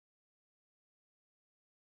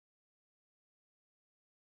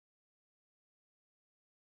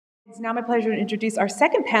It's now my pleasure to introduce our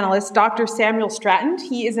second panelist, Dr. Samuel Stratton.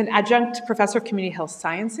 He is an adjunct professor of community health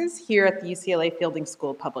sciences here at the UCLA Fielding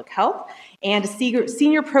School of Public Health and a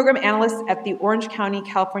senior program analyst at the Orange County,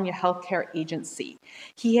 California Healthcare Agency.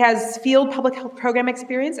 He has field public health program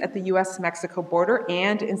experience at the U.S.-Mexico border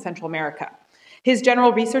and in Central America. His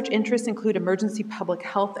general research interests include emergency public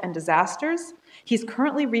health and disasters. He's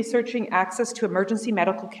currently researching access to emergency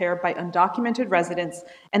medical care by undocumented residents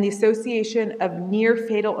and the association of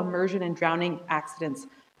near-fatal immersion and drowning accidents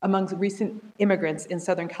among recent immigrants in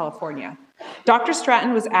Southern California. Dr.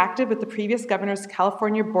 Stratton was active with the previous governor's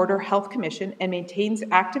California Border Health Commission and maintains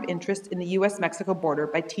active interest in the U.S.-Mexico border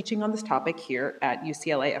by teaching on this topic here at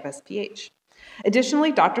UCLA FSPH.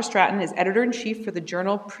 Additionally, Dr. Stratton is editor-in-chief for the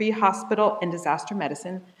journal Pre-Hospital and Disaster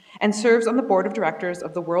Medicine and serves on the board of directors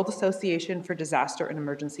of the World Association for Disaster and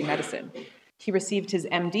Emergency Medicine. He received his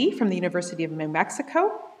MD from the University of New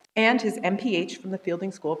Mexico and his MPH from the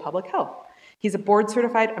Fielding School of Public Health. He's a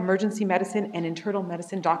board-certified emergency medicine and internal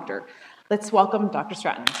medicine doctor. Let's welcome Dr.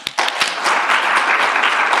 Stratton.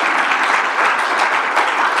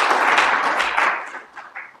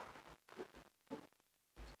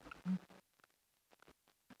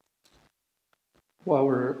 While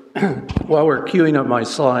we're queuing up my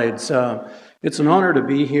slides, it's an honor to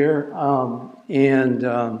be here, and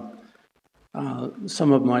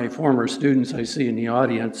some of my former students I see in the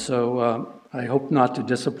audience, so I hope not to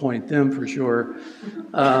disappoint them for sure.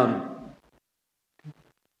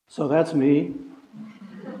 So that's me,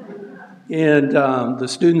 and the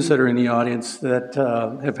students that are in the audience that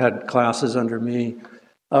have had classes under me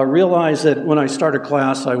realize that when I start a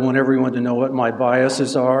class, I want everyone to know what my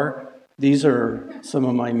biases are. These are some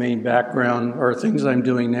of my main background or things I'm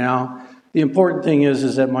doing now. The important thing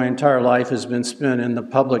is that my entire life has been spent in the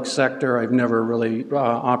public sector. I've never really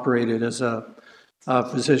operated as a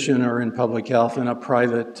physician or in public health in a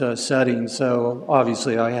private setting, so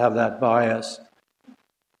obviously I have that bias.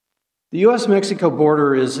 The U.S.-Mexico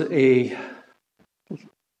border is a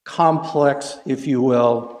complex, if you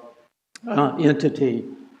will, entity.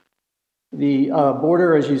 The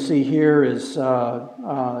border, as you see here, is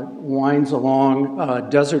winds along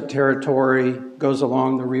desert territory, goes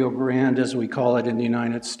along the Rio Grande, as we call it in the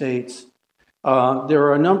United States. There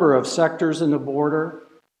are a number of sectors in the border,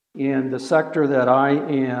 and the sector that I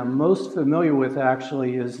am most familiar with,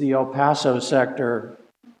 actually, is the El Paso sector,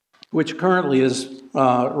 which currently is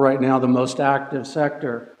right now the most active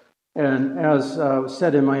sector. And as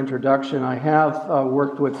said in my introduction, I have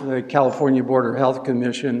worked with the California Border Health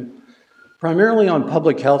Commission primarily on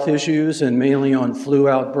public health issues and mainly on flu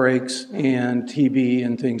outbreaks and TB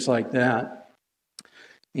and things like that.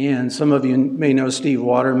 And some of you may know Steve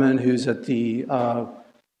Waterman, who's at the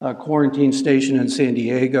quarantine station in San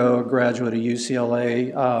Diego, a graduate of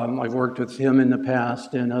UCLA. I've worked with him in the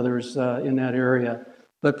past and others in that area,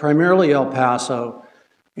 but primarily El Paso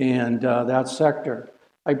and that sector.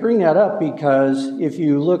 I bring that up because if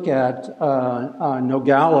you look at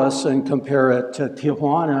Nogales and compare it to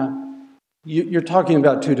Tijuana, you're talking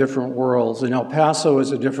about two different worlds, and El Paso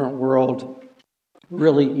is a different world,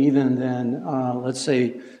 really, even than, let's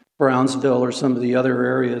say, Brownsville or some of the other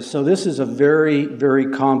areas. So this is a very, very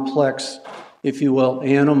complex, if you will,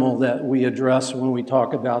 animal that we address when we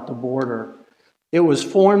talk about the border. It was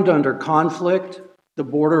formed under conflict. The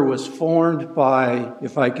border was formed by,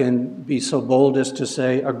 if I can be so bold as to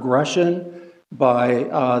say, aggression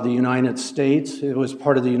by the United States. It was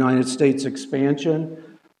part of the United States expansion.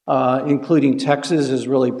 Including Texas is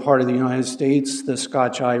really part of the United States, the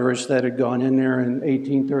Scotch-Irish that had gone in there in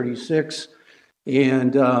 1836.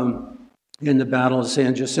 And in the Battle of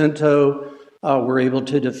San Jacinto, were able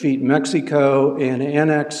to defeat Mexico and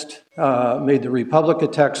annexed, made the Republic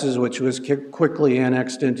of Texas, which was quickly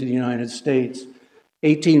annexed into the United States.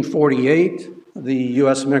 1848, the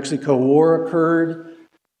U.S.-Mexico War occurred.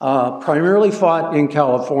 Primarily fought in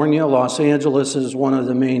California. Los Angeles is one of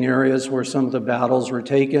the main areas where some of the battles were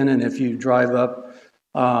taken, and if you drive up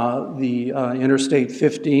the Interstate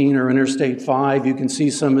 15 or Interstate 5, you can see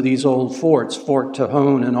some of these old forts, Fort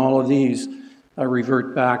Tejon, and all of these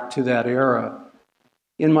revert back to that era.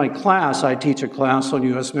 In my class, I teach a class on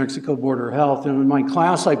U.S.-Mexico border health, and in my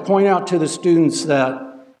class I point out to the students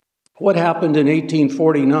that what happened in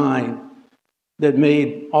 1849 that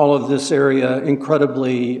made all of this area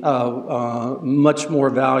incredibly much more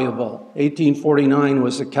valuable. 1849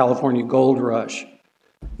 was the California gold rush.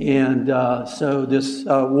 And so this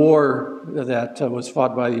war that was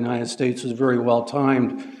fought by the United States was very well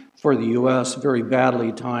timed for the U.S., very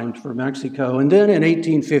badly timed for Mexico. And then in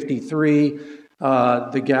 1853,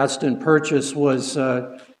 the Gadsden Purchase was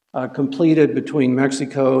completed between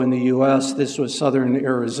Mexico and the U.S. This was southern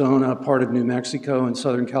Arizona, part of New Mexico, and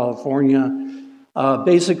southern California,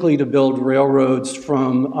 basically to build railroads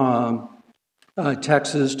from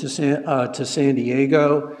Texas to San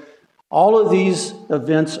Diego. All of these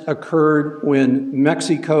events occurred when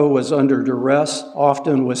Mexico was under duress,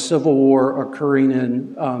 often with civil war occurring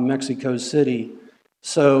in Mexico City.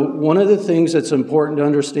 So one of the things that's important to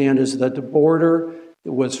understand is that the border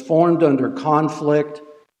was formed under conflict,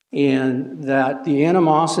 and that the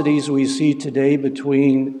animosities we see today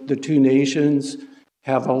between the two nations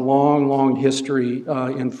have a long, long history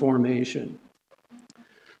in formation.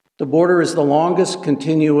 The border is the longest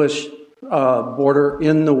continuous border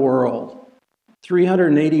in the world.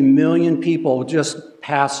 380 million people just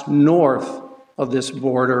pass north of this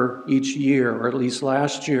border each year, or at least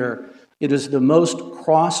last year. It is the most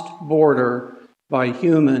crossed border by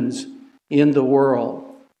humans in the world.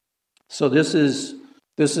 So this is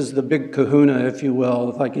the big kahuna, if you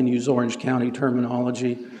will, if I can use Orange County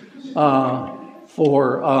terminology,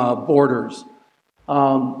 for borders.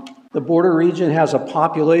 The border region has a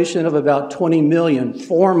population of about 20 million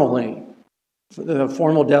formally. The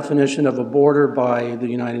formal definition of a border by the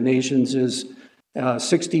United Nations is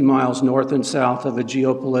 60 miles north and south of a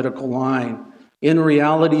geopolitical line. In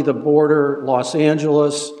reality, the border, Los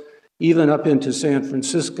Angeles, even up into San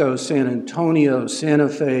Francisco, San Antonio, Santa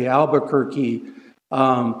Fe, Albuquerque,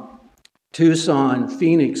 Tucson,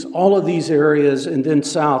 Phoenix, all of these areas, and then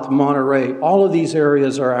south, Monterey, all of these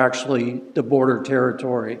areas are actually the border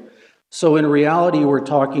territory. So in reality, we're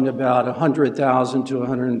talking about 100,000 to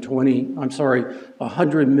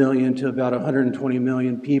 100 million to about 120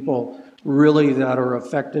 million people really that are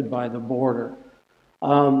affected by the border.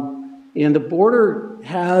 And the border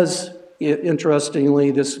has,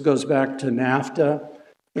 interestingly, this goes back to NAFTA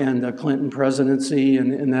and the Clinton presidency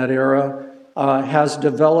in that era, has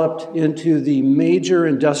developed into the major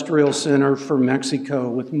industrial center for Mexico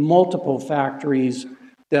with multiple factories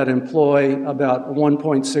that employ about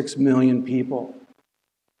 1.6 million people.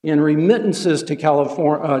 And remittances to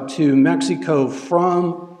to Mexico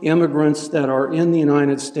from immigrants that are in the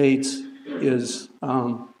United States is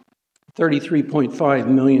 33.5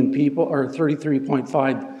 million people, or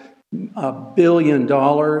 $33.5 billion.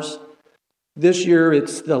 This year,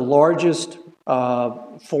 it's the largest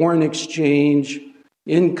foreign exchange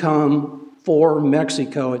income for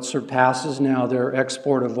Mexico. It surpasses now their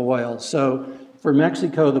export of oil. So for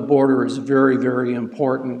Mexico, the border is very, very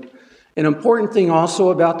important. An important thing also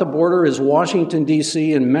about the border is Washington,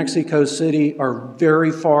 D.C. and Mexico City are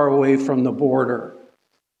very far away from the border.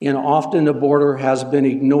 And often the border has been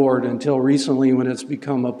ignored until recently when it's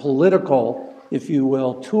become a political, if you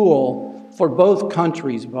will, tool for both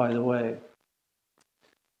countries, by the way.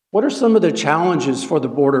 What are some of the challenges for the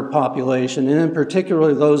border population, and in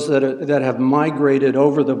particular those that have migrated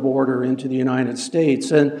over the border into the United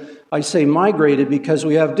States? And I say migrated because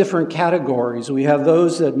we have different categories. We have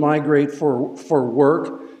those that migrate for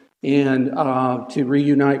work and to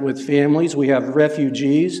reunite with families. We have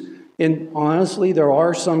refugees. And honestly, there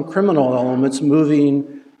are some criminal elements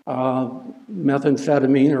moving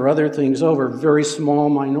methamphetamine or other things over, very small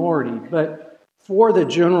minority. But for the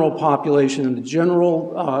general population and the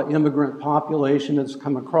general immigrant population that's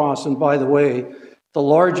come across, and by the way, the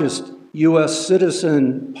largest U.S.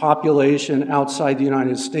 citizen population outside the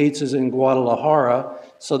United States is in Guadalajara,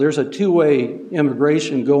 so there's a two-way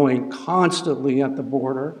immigration going constantly at the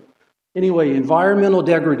border. Anyway, environmental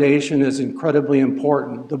degradation is incredibly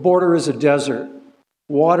important. The border is a desert.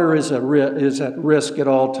 Water is at risk at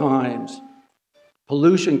all times.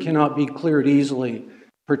 Pollution cannot be cleared easily.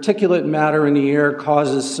 Particulate matter in the air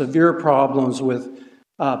causes severe problems with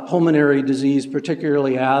pulmonary disease,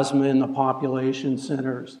 particularly asthma in the population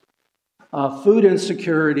centers. Food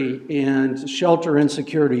insecurity and shelter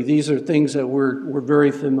insecurity, these are things that we're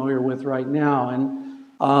very familiar with right now. And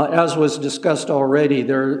as was discussed already,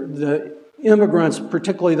 the immigrants,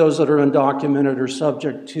 particularly those that are undocumented, are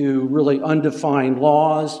subject to really undefined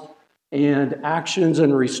laws and actions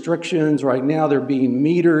and restrictions. Right now they're being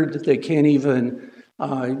metered. They can't even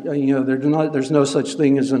there's no such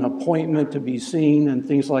thing as an appointment to be seen and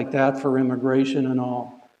things like that for immigration and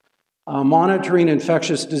all. Monitoring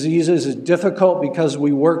infectious diseases is difficult because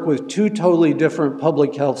we work with two totally different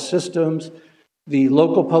public health systems. The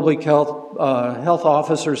local public health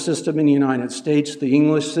officer system in the United States, the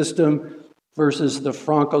English system, versus the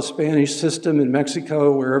Franco-Spanish system in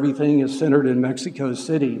Mexico, where everything is centered in Mexico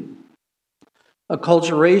City.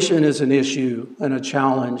 Acculturation is an issue and a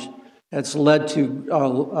challenge. It's led to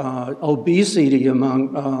obesity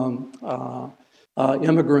among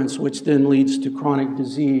immigrants, which then leads to chronic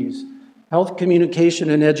disease. Health communication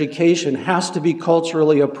and education has to be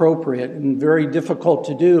culturally appropriate and very difficult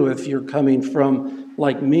to do if you're coming from,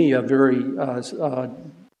 like me, a very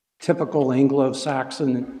typical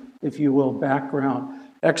Anglo-Saxon, if you will, background.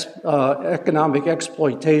 Economic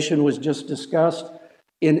exploitation was just discussed.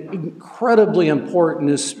 And incredibly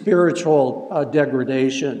important is spiritual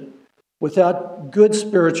degradation. Without good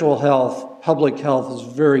spiritual health, public health is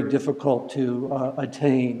very difficult to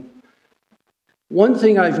attain. One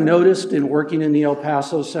thing I've noticed in working in the El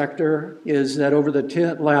Paso sector is that over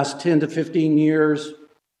the last 10 to 15 years,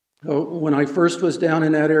 when I first was down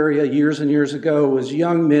in that area years and years ago, it was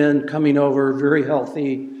young men coming over, very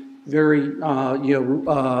healthy, very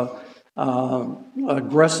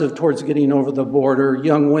aggressive towards getting over the border,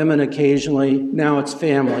 young women occasionally. Now it's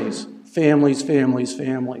families.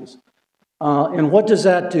 And what does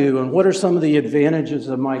that do? And what are some of the advantages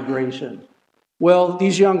of migration? Well,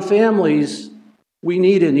 these young families we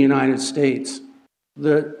need in the United States.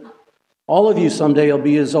 All of you someday will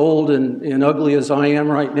be as old and ugly as I am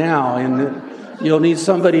right now, and you'll need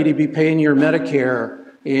somebody to be paying your Medicare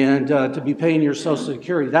and to be paying your Social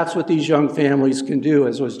Security. That's what these young families can do,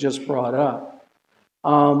 as was just brought up.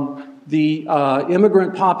 The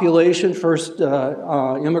immigrant population, first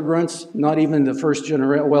immigrants, not even the first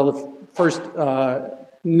generation, well, the first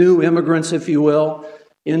new immigrants, if you will,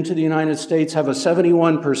 into the United States have a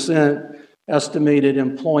 71% estimated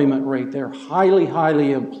employment rate. They're highly,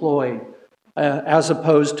 highly employed, as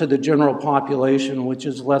opposed to the general population, which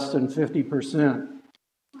is less than 50%.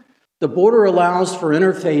 The border allows for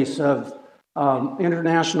interface of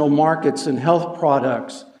international markets and health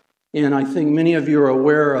products. And I think many of you are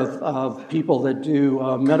aware of people that do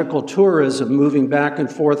medical tourism, moving back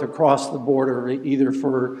and forth across the border, either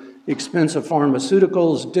for expensive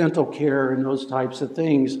pharmaceuticals, dental care, and those types of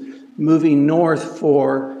things, moving north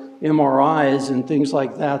for MRIs and things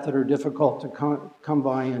like that that are difficult to come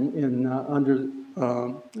by in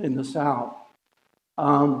the South.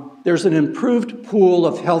 There's an improved pool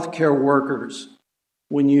of healthcare workers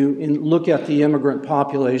when you look at the immigrant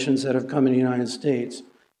populations that have come in the United States.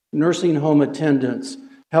 Nursing home attendants,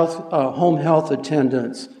 home health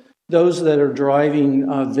attendants, those that are driving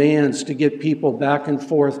vans to get people back and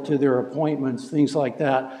forth to their appointments, things like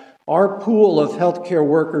that. Our pool of healthcare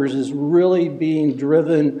workers is really being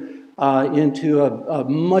driven into a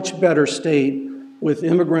much better state with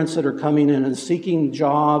immigrants that are coming in and seeking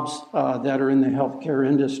jobs that are in the healthcare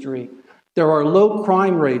industry. There are low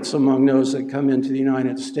crime rates among those that come into the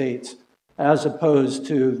United States, as opposed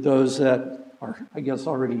to those that are, I guess,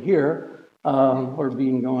 already here or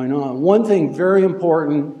being going on. One thing very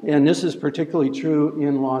important, and this is particularly true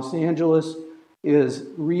in Los Angeles, is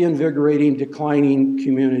reinvigorating declining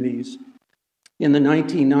communities. In the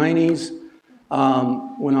 1990s,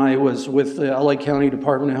 when I was with the LA County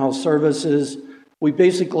Department of Health Services, we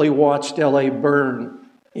basically watched LA burn,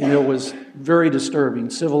 and it was very disturbing.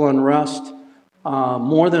 Civil unrest,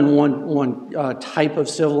 more than one type of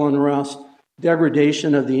civil unrest,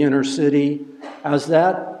 degradation of the inner city. As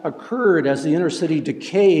that occurred, as the inner city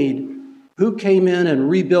decayed, who came in and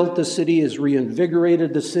rebuilt the city, has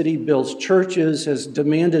reinvigorated the city, builds churches, has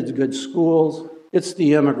demanded good schools? It's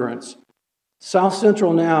the immigrants. South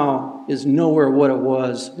Central now is nowhere what it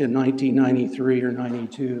was in 1993 or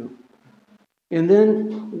 92. And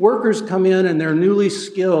then workers come in and they're newly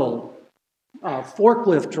skilled,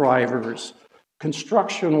 forklift drivers,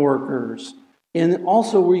 construction workers, and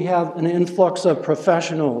also we have an influx of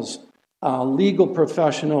professionals, legal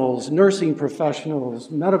professionals, nursing professionals,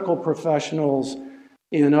 medical professionals,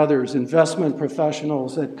 and others, investment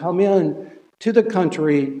professionals that come in to the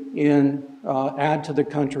country and add to the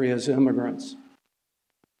country as immigrants.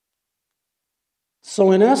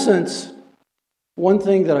 So in essence, one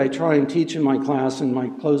thing that I try and teach in my class, and my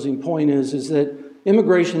closing point is that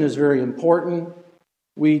immigration is very important.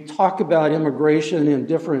 We talk about immigration in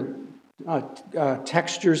different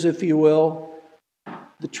textures, if you will.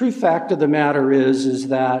 The true fact of the matter is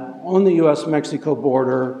that on the U.S.-Mexico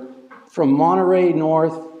border, from Monterey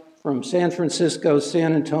north, from San Francisco,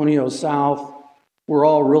 San Antonio south, we're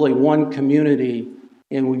all really one community,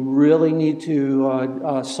 and we really need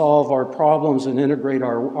to solve our problems and integrate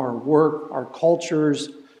our work, our cultures,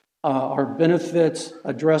 our benefits,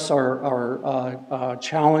 address our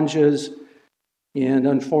challenges. And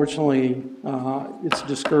unfortunately, it's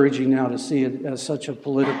discouraging now to see it as such a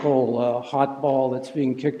political hot ball that's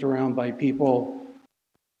being kicked around by people.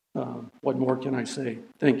 What more can I say?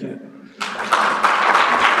 Thank you.